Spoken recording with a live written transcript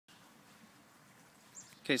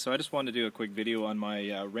Okay, so I just wanted to do a quick video on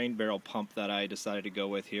my rain barrel pump that I decided to go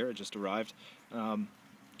with here. It just arrived.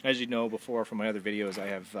 As you know before from my other videos, I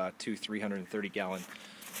have two 330-gallon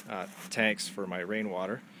tanks for my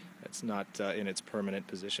rainwater. It's not in its permanent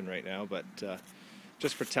position right now, but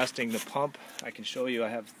just for testing the pump, I can show you I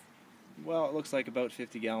have, well, it looks like about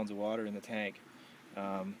 50 gallons of water in the tank.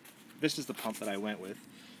 This is the pump that I went with.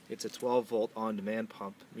 It's a 12-volt on-demand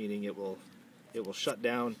pump, meaning it will shut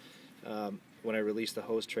down when I release the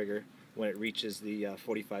hose trigger when it reaches the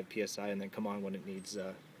 45 psi, and then come on when it needs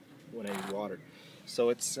when I need water. So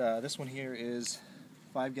it's this one here is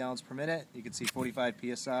 5 gallons per minute. You can see 45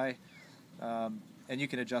 psi, and you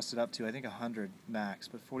can adjust it up to I think 100 max,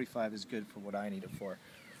 but 45 is good for what I need it for.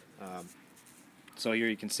 So here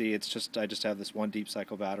you can see it's just I just have this one deep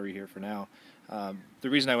cycle battery here for now.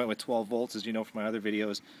 The reason I went with 12 volts, as you know from my other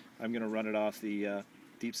videos, I'm going to run it off the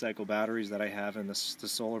deep cycle batteries that I have and the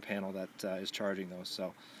solar panel that is charging those.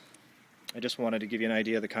 So I just wanted to give you an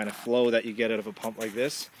idea of the kind of flow that you get out of a pump like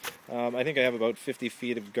this. I think I have about 50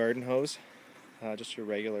 feet of garden hose, just your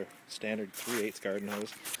regular standard 3/8 garden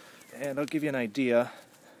hose, and I'll give you an idea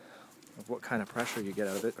of what kind of pressure you get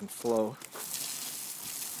out of it and flow.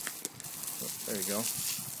 Oh, there you go.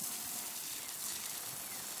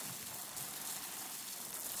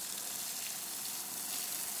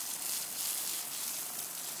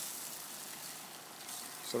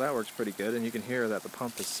 So that works pretty good, and you can hear that the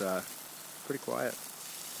pump is pretty quiet. I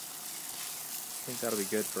think that'll be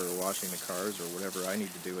good for washing the cars or whatever I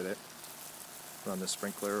need to do with it. Run the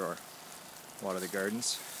sprinkler or water the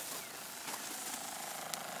gardens.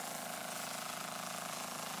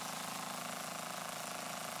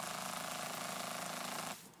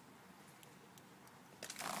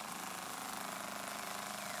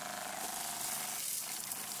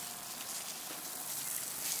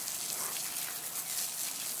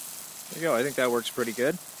 There you go, I think that works pretty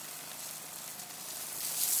good.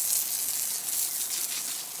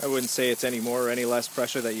 I wouldn't say it's any more or any less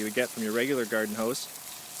pressure that you would get from your regular garden hose.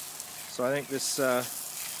 So I think this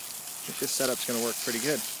setup's going to work pretty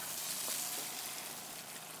good.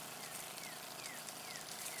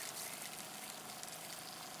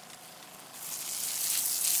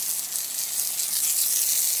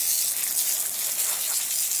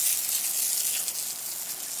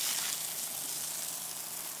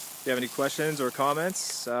 If you have any questions or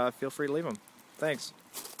comments, feel free to leave them. Thanks.